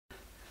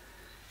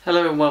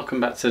Hello and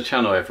welcome back to the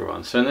channel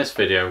everyone. So in this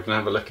video we're going to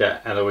have a look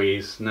at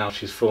Eloise now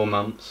she's 4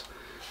 months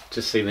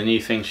to see the new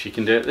things she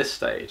can do at this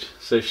stage.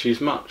 So she's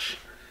much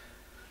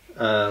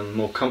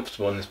more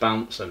comfortable in this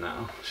bouncer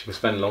now. She can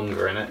spend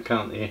longer in it,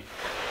 can't you?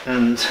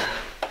 And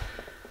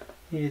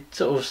you're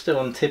sort of still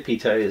on tippy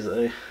toes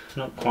though,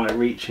 not quite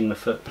reaching the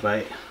foot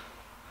plate.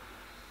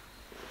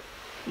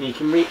 You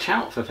can reach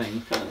out for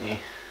things, can't you?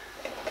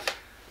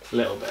 A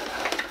little bit.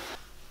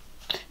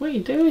 What are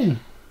you doing?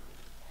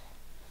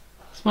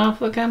 Smile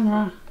for the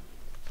camera.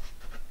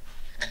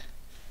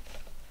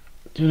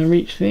 Do you want to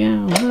reach for the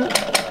owl?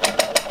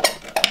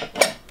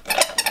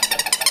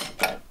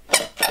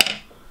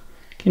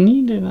 Can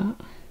you do that?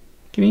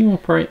 Can you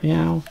operate the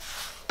owl?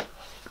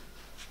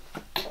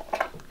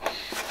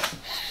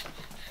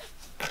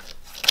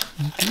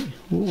 Okay.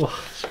 Ooh,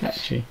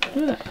 scratchy.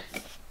 Look.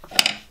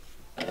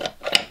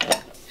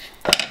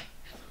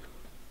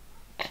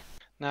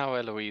 Now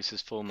Eloise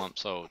is 4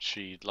 months old,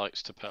 she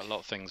likes to put a lot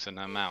of things in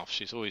her mouth.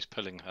 She's always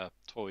pulling her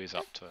toys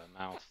up to her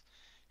mouth.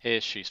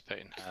 Here she's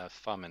putting her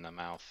thumb in her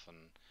mouth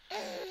and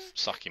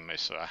sucking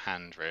most of her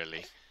hand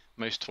really.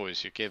 Most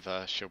toys you give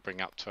her she'll bring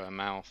up to her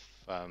mouth.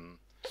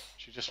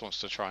 She just wants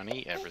to try and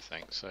eat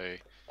everything. So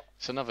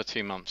it's another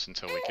 2 months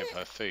until we give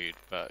her food,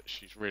 but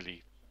she's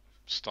really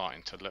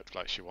starting to look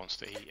like she wants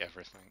to eat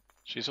everything.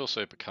 She's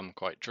also become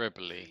quite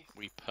dribbly.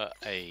 We put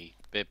a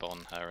bib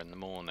on her in the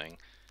morning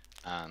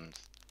and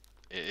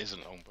it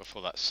isn't long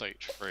before that's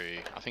soaked through.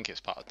 I think it's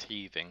part of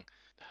teething.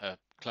 Her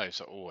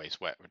clothes are always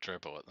wet with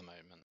dribble at the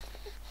moment.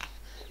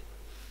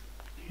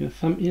 You're gonna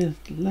thump your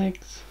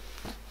legs?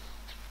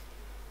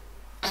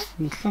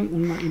 And thump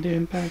them like you do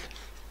in bed.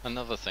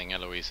 Another thing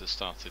Eloise has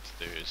started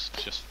to do is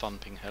just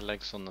thumping her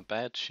legs on the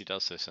bed. She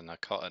does this in her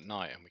cot at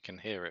night and we can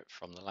hear it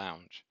from the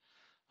lounge.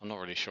 I'm not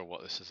really sure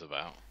what this is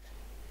about.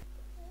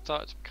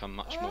 Started to become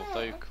much more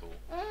vocal,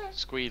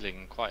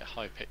 squealing quite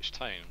high-pitched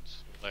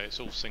tones, although it's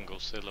all single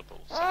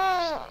syllables.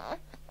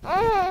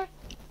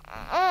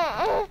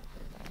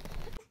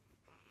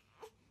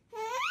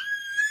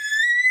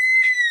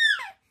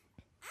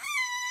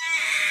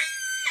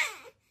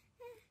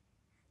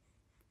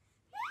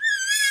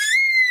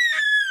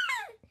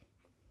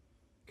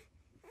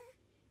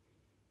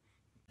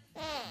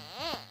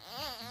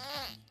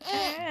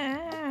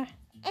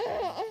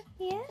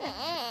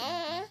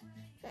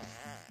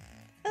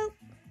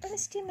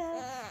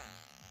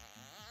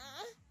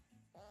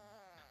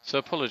 So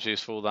apologies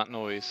for all that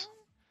noise.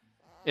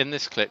 In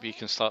this clip you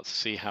can start to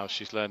see how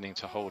she's learning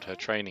to hold her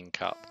training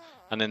cup,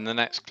 and in the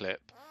next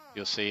clip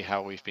you'll see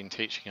how we've been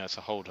teaching her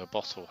to hold her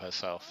bottle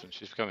herself, and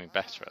she's becoming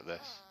better at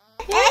this.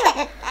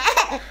 Yeah.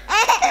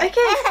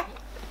 Okay.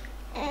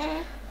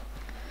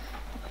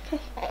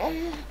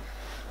 Okay.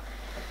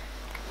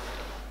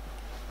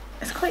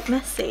 It's quite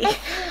messy,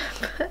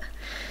 but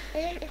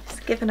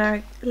just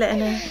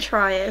letting her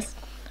try it.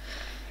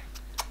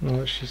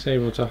 Well, she's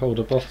able to hold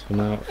a bottle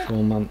now at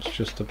 4 months,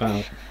 just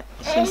about.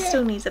 She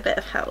still needs a bit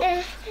of help.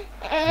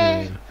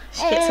 Yeah.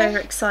 She gets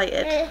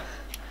overexcited.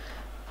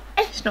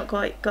 She's not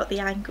quite got the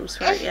angles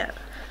for it yet.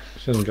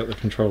 She hasn't got the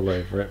control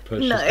over it,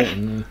 but she's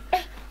getting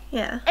there.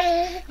 Yeah.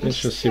 Let's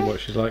just see what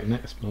she's like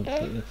next month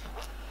at this.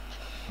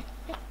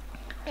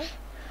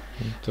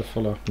 To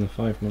follow up in the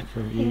 5-month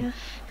review.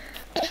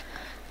 Yeah.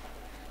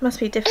 Must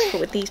be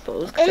difficult with these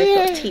balls because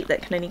they've got teeth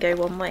that can only go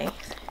one way.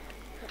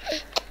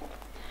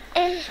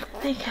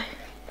 There you go.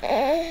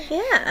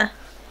 Yeah.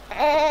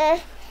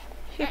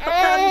 Should we pop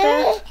that under?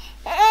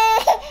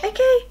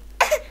 Okay.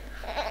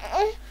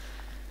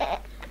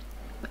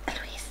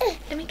 Eloise,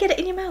 let me get it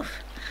in your mouth.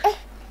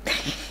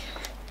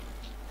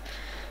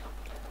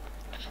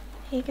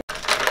 Here you go.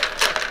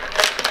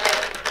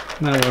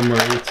 Now when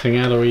we're eating,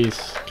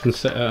 Eloise can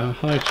sit at a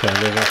high chair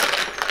with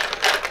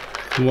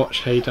us and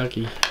watch Hey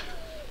Dugee.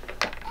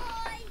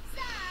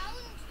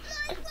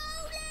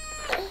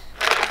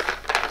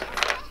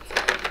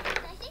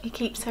 He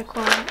keeps her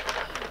quiet.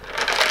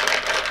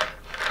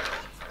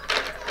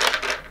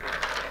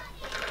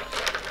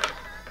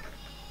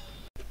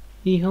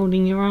 Are you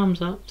holding your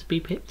arms up to be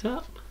picked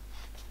up?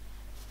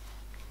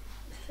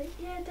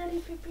 Yeah, Daddy,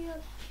 pick me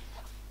up.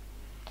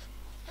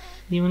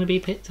 You want to be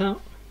picked up?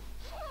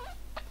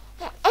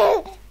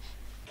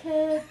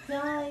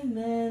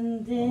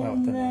 Diamond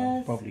in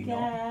the probably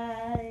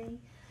sky. Not.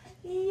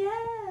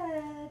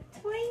 Yeah,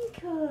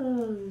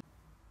 twinkle.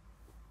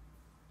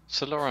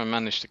 So Lauren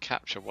managed to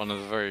capture one of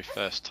the very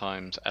first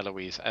times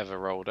Eloise ever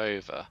rolled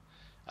over.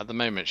 At the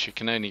moment she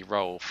can only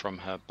roll from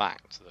her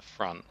back to the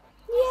front.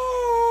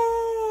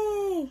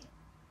 Yay!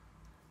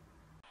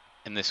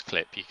 In this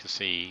clip you can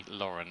see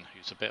Lauren,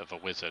 who's a bit of a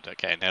wizard at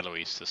getting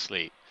Eloise to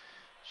sleep.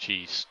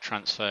 She's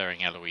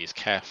transferring Eloise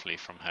carefully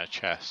from her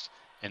chest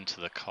into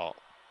the cot.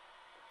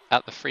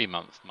 At the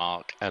 3-month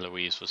mark,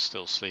 Eloise was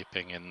still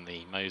sleeping in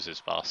the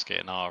Moses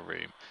basket in our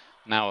room.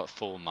 Now at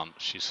 4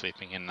 months she's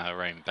sleeping in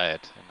her own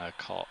bed in her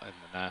cot in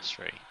the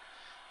nursery.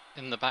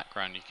 In the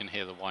background you can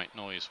hear the white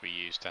noise we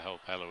use to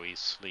help Eloise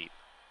sleep.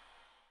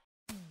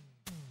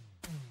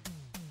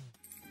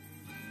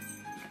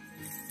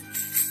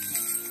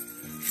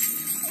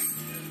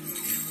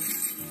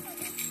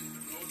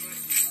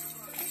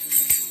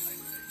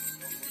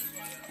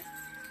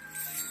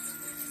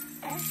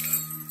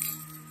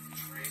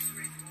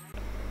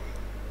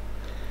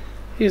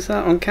 Use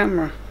that on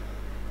camera.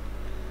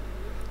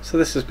 So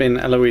this has been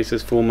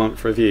Eloise's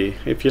 4-month review.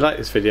 If you like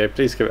this video,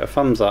 please give it a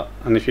thumbs up,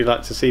 and if you'd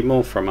like to see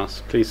more from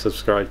us, please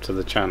subscribe to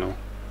the channel.